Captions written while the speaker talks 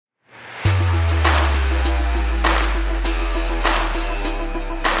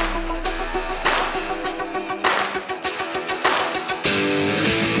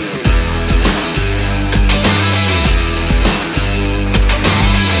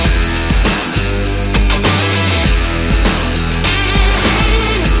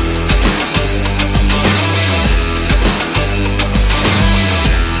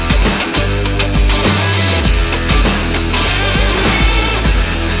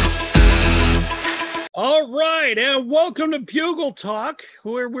right, and welcome to Bugle Talk,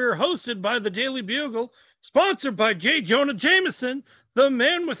 where we're hosted by the Daily Bugle, sponsored by J. Jonah Jameson, the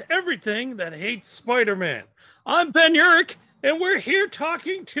man with everything that hates Spider-Man. I'm Ben Urick, and we're here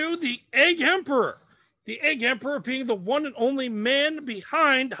talking to the Egg Emperor. The Egg Emperor being the one and only man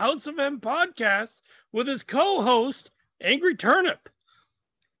behind House of M podcast with his co-host, Angry Turnip.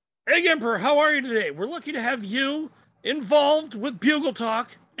 Egg Emperor, how are you today? We're lucky to have you involved with Bugle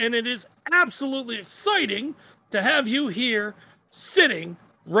Talk, and it is absolutely exciting to have you here sitting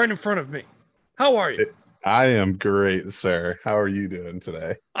right in front of me. How are you? I am great, sir. How are you doing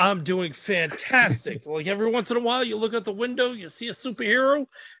today? I'm doing fantastic. Like every once in a while, you look out the window, you see a superhero,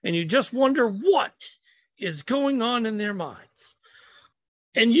 and you just wonder what is going on in their minds.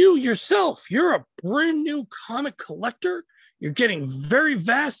 And you yourself, you're a brand new comic collector. You're getting very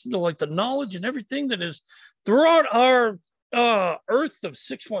vast into like the knowledge and everything that is throughout our Earth of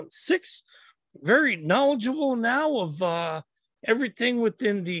 616. Very knowledgeable now of everything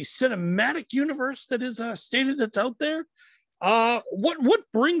within the cinematic universe that is stated that's out there.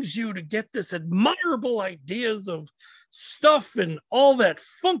 What brings you to get this admirable ideas of stuff and all that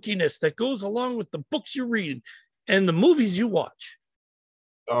funkiness that goes along with the books you read and the movies you watch?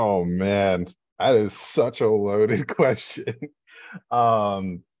 Oh man, that is such a loaded question.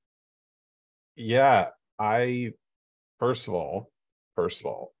 Yeah, I first of all,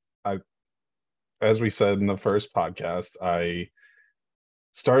 I as we said in the first podcast, I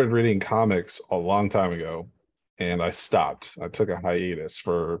started reading comics a long time ago and I stopped. I took a hiatus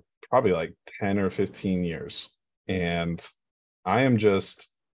for probably like 10 or 15 years. And I am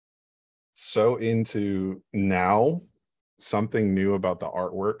just so into now something new about the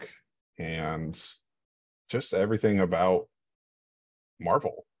artwork and just everything about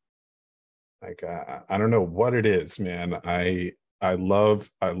Marvel. Like I don't know what it is, man. I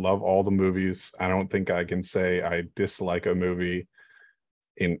love all the movies. I don't think I can say I dislike a movie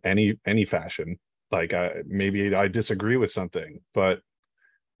in any fashion. Like maybe I disagree with something, but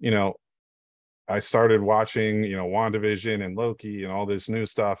I started watching, WandaVision and Loki and all this new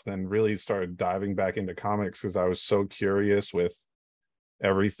stuff, then really started diving back into comics because I was so curious with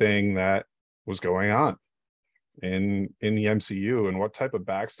everything that was going on in the MCU and what type of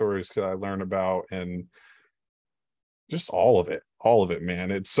backstories could I learn about, and just all of it,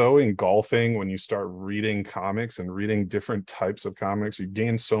 man. It's so engulfing when you start reading comics and reading different types of comics. You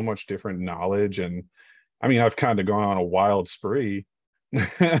gain so much different knowledge. And I mean, I've kind of gone on a wild spree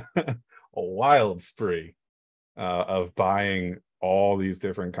of buying all these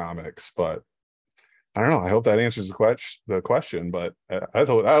different comics. But I don't know, I hope that answers the question, but I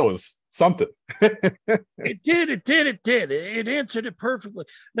thought that was something. It did. It answered it perfectly.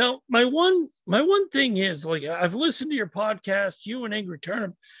 Now, my one thing is, like, I've listened to your podcast. You and Angry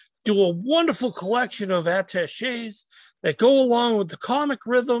Turnip do a wonderful collection of attaches that go along with the comic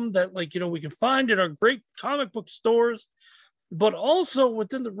rhythm that, like, we can find at our great comic book stores, but also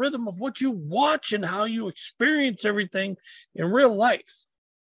within the rhythm of what you watch and how you experience everything in real life.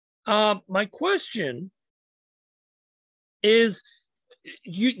 My question is,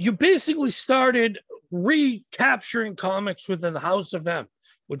 you basically started recapturing comics within the House of M,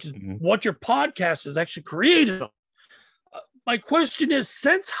 which is what your podcast is actually created on. My question is,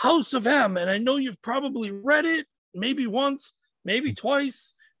 since House of M, and I know you've probably read it maybe once, maybe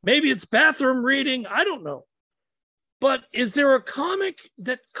twice, maybe it's bathroom reading, I don't know. But is there a comic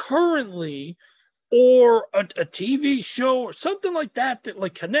that currently, or a TV show or something like that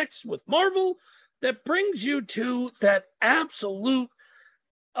like connects with Marvel that brings you to that absolute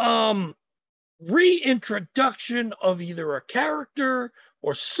reintroduction of either a character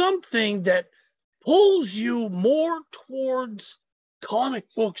or something that pulls you more towards comic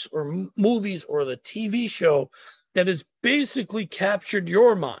books or movies or the TV show that has basically captured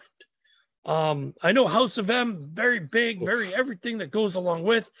your mind? I know House of M, very big, very everything that goes along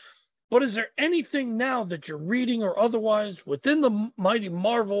with, but is there anything now that you're reading or otherwise within the mighty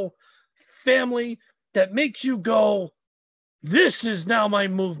Marvel family that makes you go, this is now my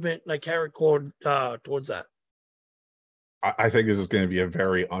movement, and I carry towards that? I think this is going to be a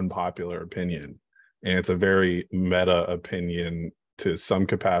very unpopular opinion, and it's a very meta opinion to some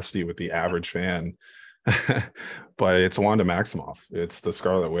capacity with the average fan. But it's Wanda Maximoff. It's the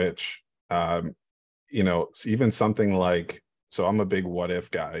Scarlet Witch. Even something like, so I'm a big what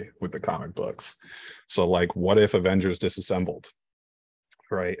if guy with the comic books. So like, what if Avengers disassembled?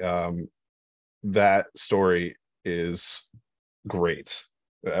 Right. That story is great.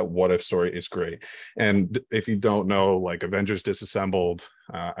 That what if story is great. And if you don't know, like, Avengers disassembled,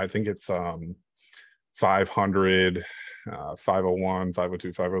 I think it's 500, 501,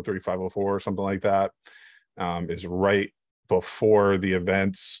 502, 503, 504, something like that. is right before the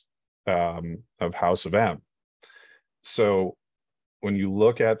events of House of M. So when you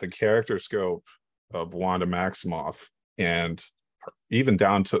look at the character scope of Wanda Maximoff, and even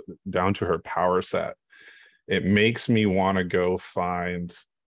down to her power set, it makes me want to go find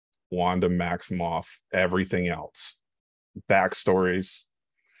Wanda Maximoff everything else, backstories,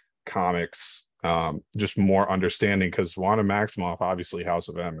 comics, just more understanding, because Wanda Maximoff, obviously House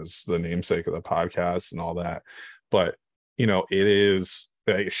of M is the namesake of the podcast and all that, but it is,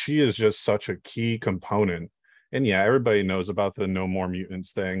 she is just such a key component. And yeah, everybody knows about the No More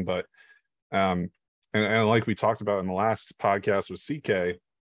Mutants thing, but and like we talked about in the last podcast with CK,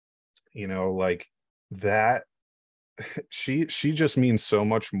 like that, she just means so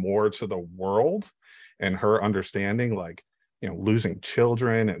much more to the world, and her understanding, like, losing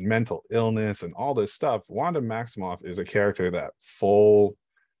children and mental illness and all this stuff. Wanda Maximoff is a character that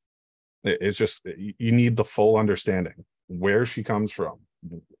it's just, you need the full understanding, where she comes from,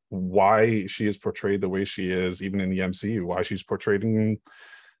 why she is portrayed the way she is, even in the MCU, why she's portrayed in,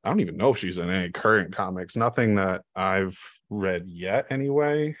 I don't even know if she's in any current comics, nothing that I've read yet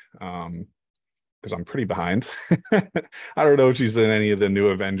anyway, because I'm pretty behind. I don't know if she's in any of the new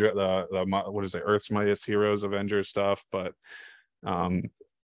Avenger, the what is it, Earth's Mightiest Heroes Avengers stuff, but I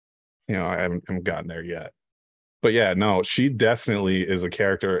haven't gotten there yet. But yeah, no, she definitely is a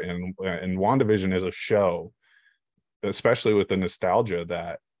character, and WandaVision is a show, especially with the nostalgia,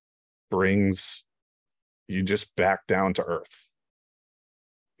 that brings you just back down to earth,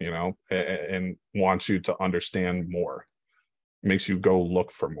 and wants you to understand more, makes you go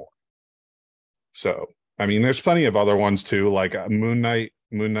look for more. So, I mean, there's plenty of other ones too, like Moon Knight.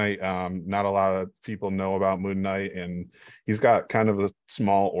 Not a lot of people know about Moon Knight, and he's got kind of a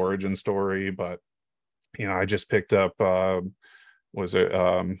small origin story, but I just picked up was it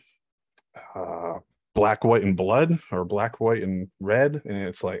Black, White, and Blood, or Black, White, and Red, and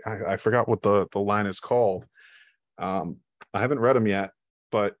it's like I forgot what the line is called. I haven't read them yet,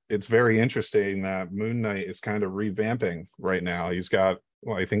 but it's very interesting that Moon Knight is kind of revamping right now. He's got,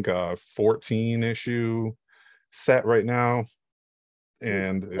 well, I think a 14 issue set right now,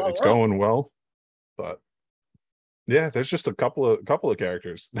 and it's going well. But yeah, there's just a couple of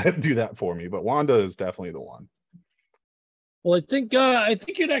characters that do that for me, but Wanda is definitely the one. Well, I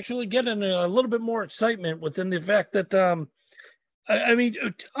think you'd actually get in a little bit more excitement within the fact that I mean,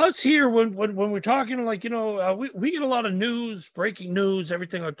 us here, when we're talking, like, we get a lot of news, breaking news,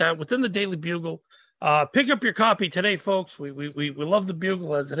 everything like that within the Daily Bugle. Pick up your copy today, folks. We love the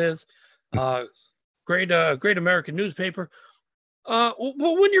Bugle as it is. Great American newspaper. Well,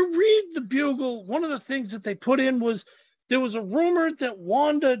 when you read the Bugle, one of the things that they put in was there was a rumor that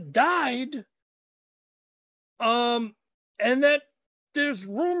Wanda died, and that there's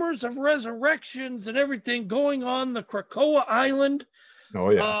rumors of resurrections and everything going on the Krakoa Island.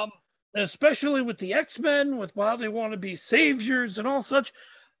 Oh yeah. Especially with the X-Men, with how they want to be saviors and all such.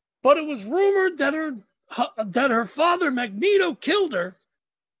 But it was rumored that her father Magneto killed her.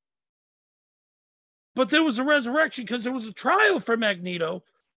 But there was a resurrection because there was a trial for Magneto,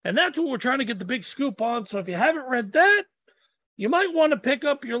 and that's what we're trying to get the big scoop on. So if you haven't read that, you might want to pick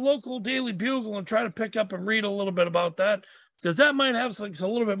up your local Daily Bugle and try to pick up and read a little bit about that, because that might have a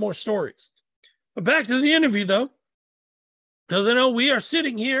little bit more stories. But back to the interview, though, because I know we are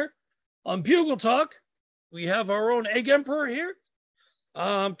sitting here on Bugle Talk. We have our own Egg Emperor here,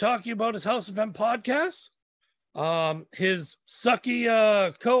 talking about his House of M podcast. His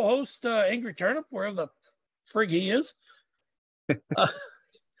sucky co-host, Angry Turnip, wherever the frig he is.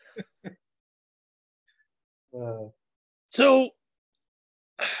 So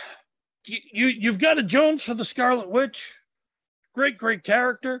you've got a Jones for the Scarlet Witch. Great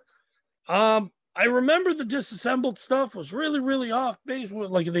character. I remember the disassembled stuff was really, really off base, with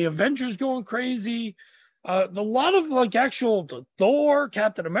like the Avengers going crazy. A lot of like actual Thor,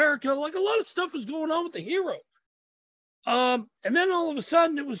 Captain America, like a lot of stuff was going on with the hero. And then all of a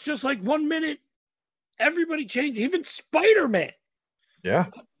sudden it was just like 1 minute, everybody changed, even Spider-Man. Yeah.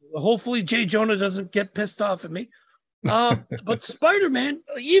 Hopefully Jay Jonah doesn't get pissed off at me. But Spider-Man,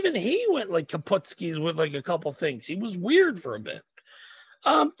 even he went like kaputskis with like a couple things. He was weird for a bit.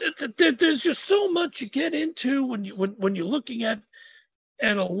 There's just so much you get into when you're looking at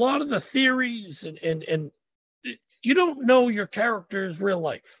a lot of the theories, and you don't know your character's real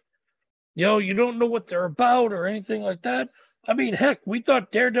life. You don't know what they're about or anything like that. I mean, heck, we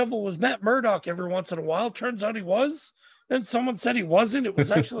thought Daredevil was Matt Murdock every once in a while. Turns out he was. Then someone said he wasn't. It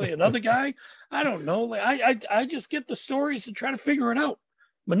was actually another guy. I don't know. Like, I just get the stories and try to figure it out.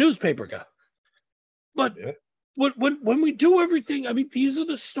 I'm a newspaper guy. But when we do everything, I mean, these are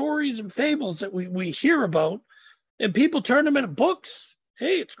the stories and fables that we hear about, and people turn them into books.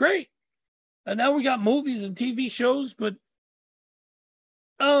 Hey, it's great. And now we got movies and TV shows, but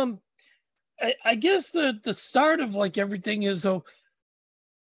I guess the start of like everything is though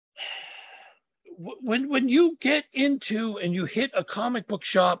when you get into and you hit a comic book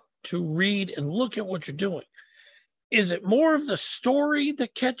shop to read and look at what you're doing, is it more of the story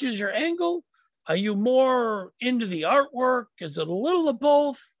that catches your angle? Are you more into the artwork? Is it a little of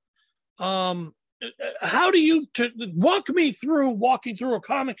both? How do you walk me through walking through a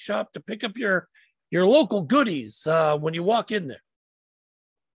comic shop to pick up your local goodies when you walk in there?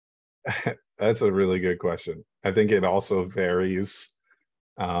 That's a really good question. I think it also varies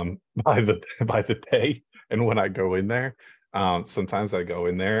by the day and when I go in there. Sometimes I go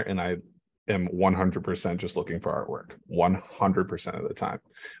in there and I am 100% just looking for artwork 100% of the time.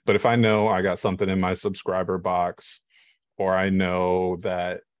 But if I know I got something in my subscriber box, or I know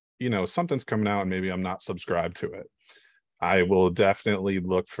that, something's coming out and maybe I'm not subscribed to it, I will definitely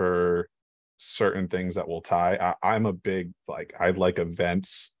look for certain things that will tie. I'm a big, I like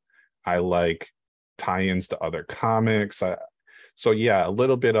events. I like tie-ins to other comics. So yeah, a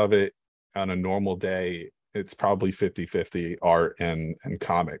little bit of it on a normal day, it's probably 50-50 art and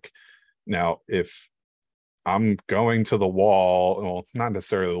comic. Now, if I'm going to the wall, well, not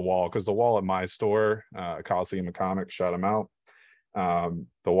necessarily the wall, because the wall at my store, Coliseum of Comics, shut them out.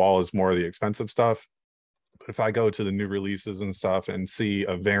 The wall is more of the expensive stuff. But if I go to the new releases and stuff and see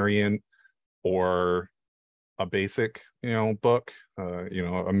a variant or a basic, book,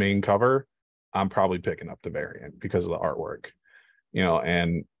 a main cover, I'm probably picking up the variant because of the artwork,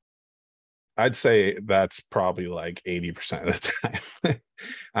 and I'd say that's probably like 80% of the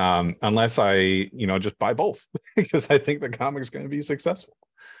time. Unless I, just buy both because I think the comic's going to be successful.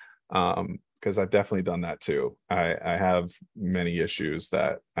 Because I've definitely done that too. I have many issues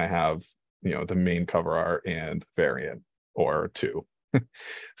that I have, the main cover art and variant or two.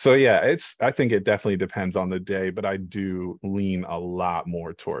 So yeah, I think it definitely depends on the day, but I do lean a lot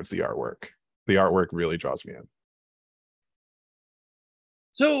more towards the artwork. The artwork really draws me in.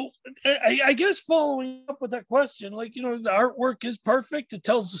 So I guess following up with that question, the artwork is perfect. It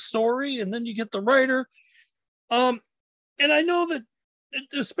tells the story, and then you get the writer. And I know that,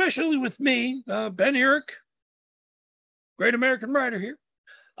 especially with me, Ben Urick, great American writer here.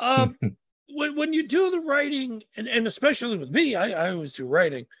 When you do the writing, and especially with me, I always do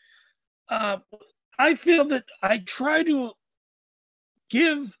writing. I feel that I try to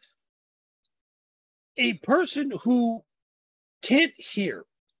give a person who can't hear,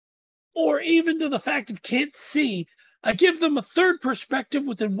 or even to the fact of can't see, I give them a third perspective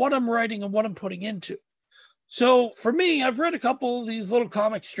within what I'm writing and what I'm putting into. So for me, I've read a couple of these little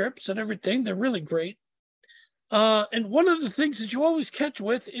comic strips and everything. They're really great. And one of the things that you always catch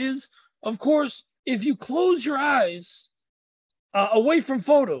with is, of course, if you close your eyes away from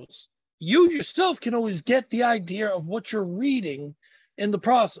photos, you yourself can always get the idea of what you're reading in the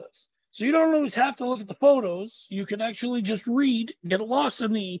process. So you don't always have to look at the photos. You can actually just read, get lost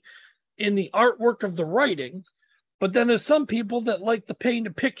in the artwork of the writing. But then there's some people that like the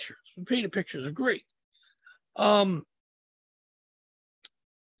painted pictures. The painted pictures are great.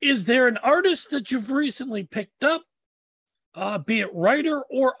 Is there an artist that you've recently picked up, be it writer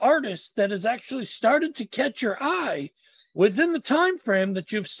or artist, that has actually started to catch your eye within the time frame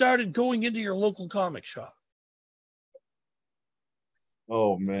that you've started going into your local comic shop?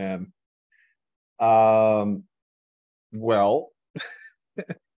 Oh man. Well,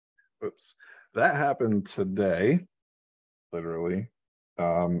 oops, that happened today, literally,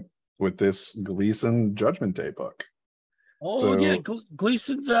 with this Gleason Judgment Day book. Oh yeah,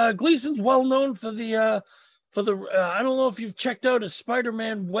 Gleason's well known for the I don't know if you've checked out his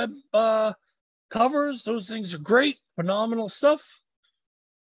Spider-Man web covers. Those things are great, phenomenal stuff.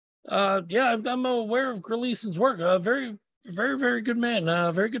 Yeah, I'm aware of Gleason's work. Very, very, very good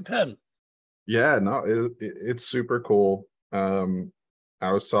man. Very good pen. Yeah, no, it's super cool.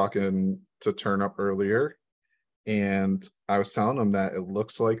 I was talking to Turn Up earlier, and I was telling him that it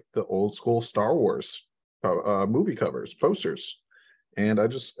looks like the old school Star Wars movie covers, posters, and I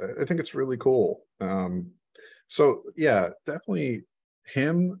think it's really cool. So yeah, definitely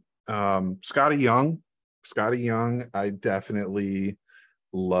him. Scotty Young, I definitely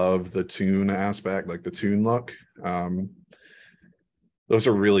love the toon aspect, like the toon look. Those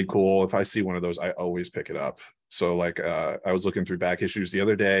are really cool. If I see one of those, I always pick it up. So I was looking through back issues the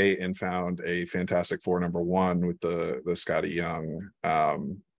other day and found a Fantastic Four #1 with the Scotty Young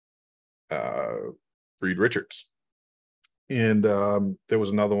Reed Richards. And there was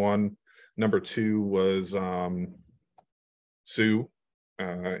another one Number 2 was Sue,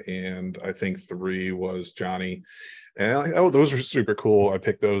 and I think 3 was Johnny. And those were super cool. I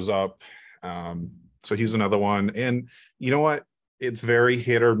picked those up. So he's another one. And you know what? It's very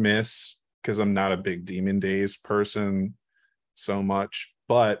hit or miss because I'm not a big Demon Days person so much,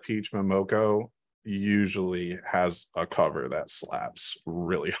 but Peach Momoko usually has a cover that slaps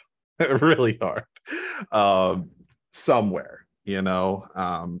really, really hard somewhere,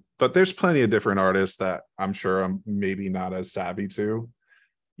 but there's plenty of different artists that I'm sure I'm maybe not as savvy to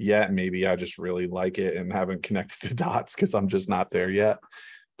yet. Maybe I just really like it and haven't connected the dots because I'm just not there yet.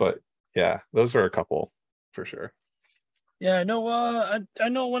 But yeah, those are a couple for sure. Yeah, I know. I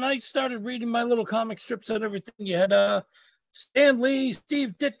know when I started reading my little comic strips and everything, you had Stan Lee,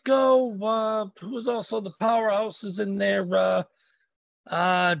 Steve Ditko, who was also the powerhouses in there.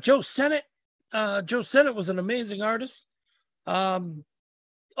 Joe Sennett. Joe Sennett was an amazing artist. Also,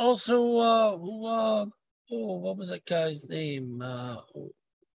 what was that guy's name? John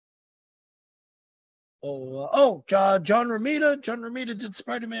Romita. John Romita did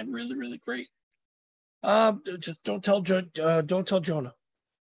Spider-Man really, really great. Just don't tell Jonah.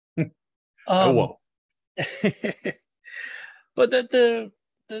 I won't. But that the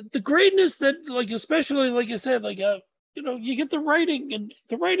greatness that, like, especially like I said, like you get the writing, and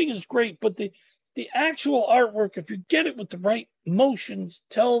the writing is great, but the actual artwork, if you get it with the right motions,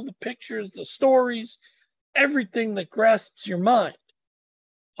 tell the pictures, the stories, everything that grasps your mind.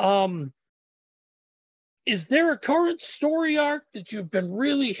 Is there a current story arc that you've been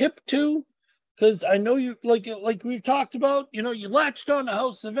really hip to? Because I know you, like we've talked about, you latched on to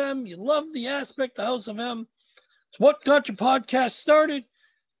House of M. You love the aspect of House of M. It's what got your podcast started.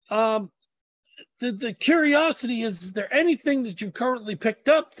 The curiosity is there anything that you've currently picked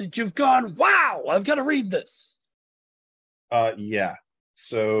up that you've gone, wow, I've got to read this? Yeah.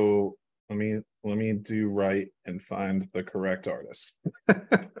 So let me do right and find the correct artist.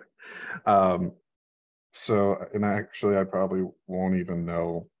 So, and actually, I probably won't even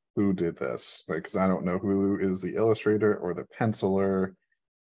know who did this, because I don't know who is the illustrator or the penciler.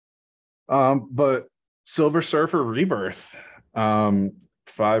 But Silver Surfer Rebirth,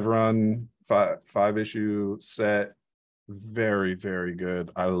 5-issue set, very, very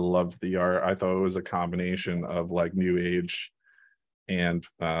good. I loved the art. I thought it was a combination of like new age and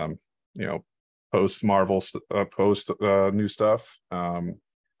post Marvel, post new stuff. The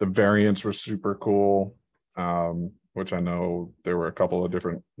variants were super cool, which I know there were a couple of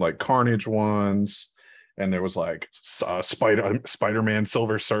different like Carnage ones, and there was like Spider-Man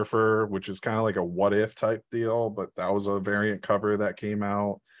Silver Surfer, which is kind of like a what if type deal, but that was a variant cover that came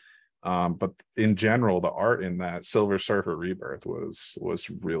out. But in general, the art in that Silver Surfer Rebirth was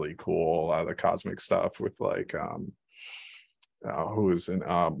really cool. A lot of the cosmic stuff with like who was in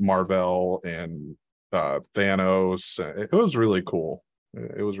Marvel and Thanos. It was really cool.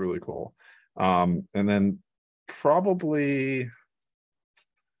 It was really cool. And then probably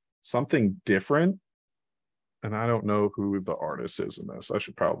something different, and I don't know who the artist is in this. I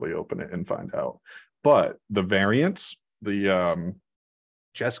should probably open it and find out. But the variants, the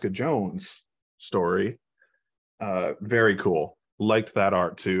Jessica Jones story, very cool. Liked that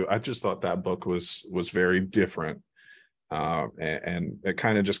art too. I just thought that book was very different, and it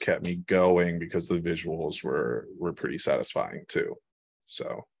kind of just kept me going because the visuals were pretty satisfying too.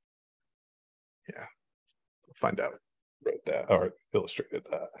 So yeah, I'll find out who wrote that or illustrated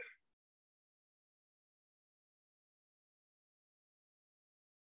that.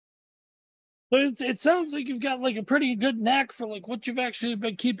 But it sounds like you've got like a pretty good knack for like what you've actually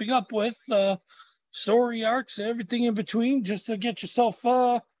been keeping up with, story arcs and everything in between, just to get yourself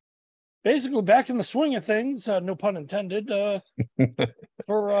basically back in the swing of things, no pun intended,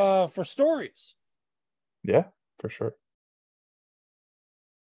 for stories. Yeah, for sure.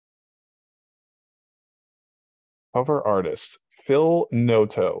 Cover artist Phil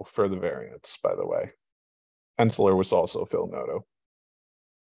Noto for the variants, by the way. Penciler was also Phil Noto.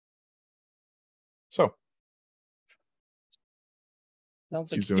 So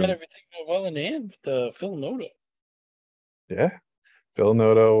Sounds like you got everything well in hand with Phil Noto. Yeah, Phil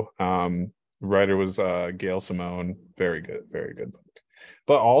Noto. Writer was Gail Simone. Very good book.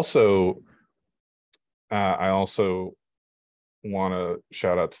 But also, I also want to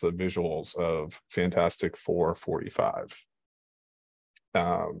shout out to the visuals of Fantastic Four 45.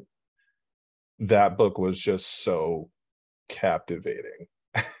 That book was just so captivating.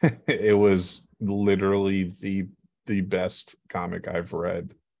 It was literally the best comic I've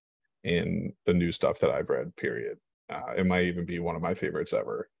read in the new stuff that I've read, period. It might even be one of my favorites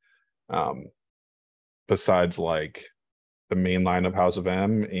ever. Besides like the main line of House of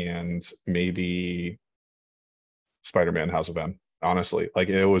M and maybe Spider-Man House of M. Honestly, like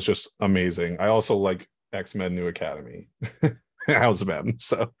it was just amazing. I also like X-Men New Academy House of M.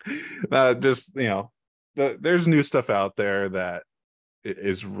 So just there's new stuff out there that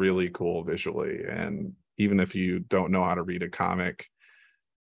is really cool visually, and even if you don't know how to read a comic,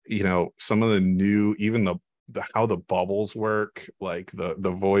 some of the new, even the how the bubbles work, like the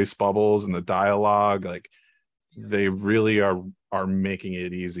voice bubbles and the dialogue, like they really are making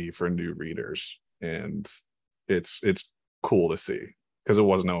it easy for new readers, and it's cool to see because it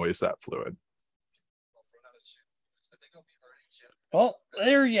wasn't always that fluid. Well,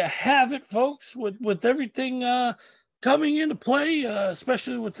 there you have it, folks, with everything coming into play,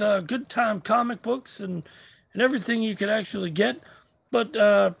 especially with good time comic books and everything you could actually get. But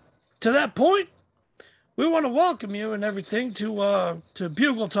to that point, we want to welcome you and everything to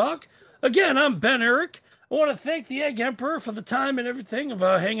Bugle Talk. Again, I'm Ben Urick. I want to thank the Egg Emperor for the time and everything of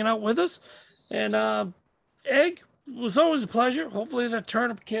hanging out with us. And Egg, it was always a pleasure. Hopefully that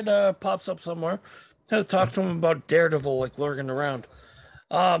turnip kid pops up somewhere. Had to talk to him about Daredevil, like lurking around.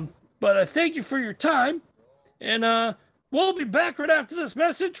 But I thank you for your time. And we'll be back right after this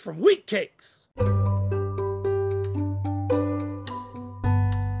message from Wheat Cakes.